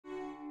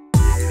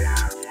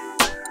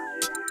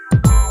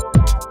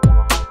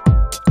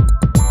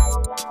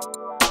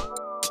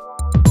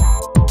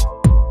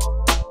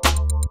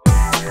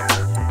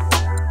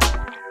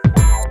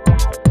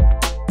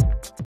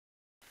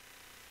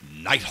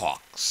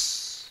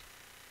Nighthawks.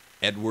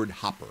 Edward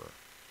Hopper.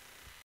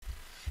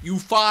 You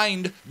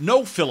find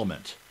no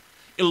filament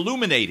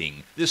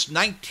illuminating this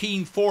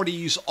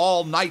 1940s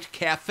all-night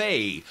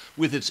cafe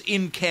with its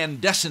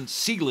incandescent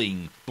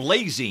ceiling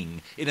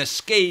blazing in a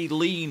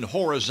scalene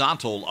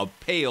horizontal of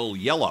pale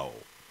yellow.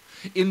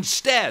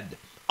 Instead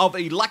of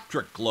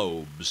electric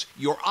globes,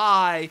 your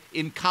eye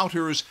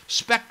encounters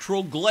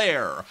spectral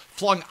glare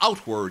flung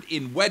outward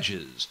in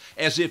wedges,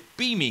 as if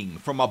beaming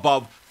from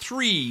above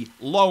 3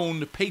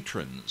 lone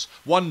patrons,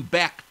 one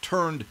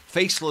back-turned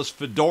faceless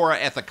fedora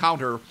at the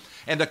counter,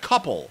 and a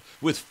couple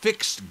with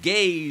fixed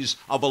gaze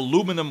of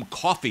aluminum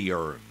coffee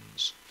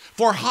urns.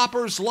 For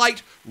Hopper's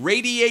light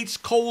radiates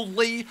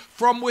coldly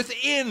from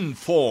within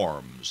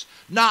forms,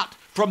 not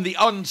from the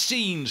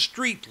unseen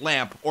street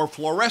lamp or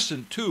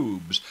fluorescent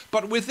tubes,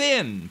 but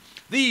within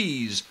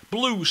these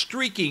blue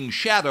streaking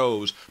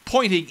shadows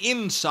pointing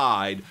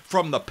inside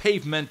from the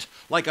pavement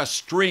like a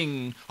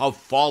string of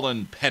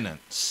fallen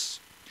pennants.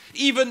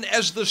 Even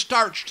as the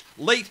starched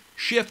late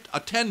shift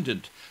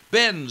attendant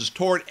bends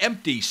toward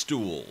empty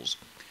stools,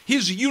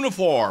 his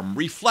uniform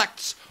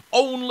reflects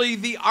only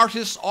the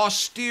artist's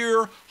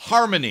austere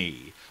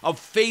harmony of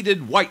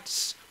faded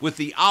whites with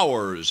the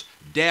hour's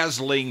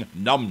dazzling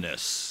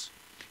numbness.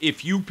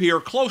 If you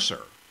peer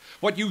closer,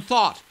 what you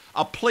thought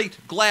a plate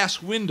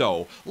glass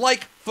window,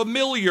 like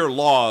familiar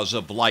laws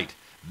of light,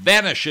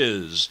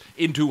 vanishes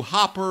into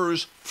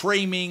Hopper's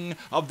framing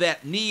of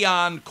that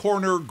neon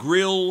corner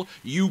grill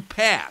you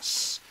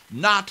pass,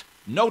 not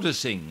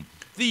noticing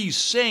these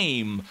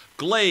same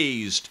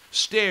glazed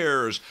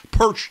stairs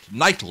perched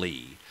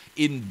nightly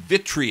in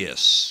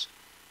vitreous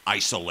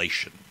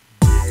isolation.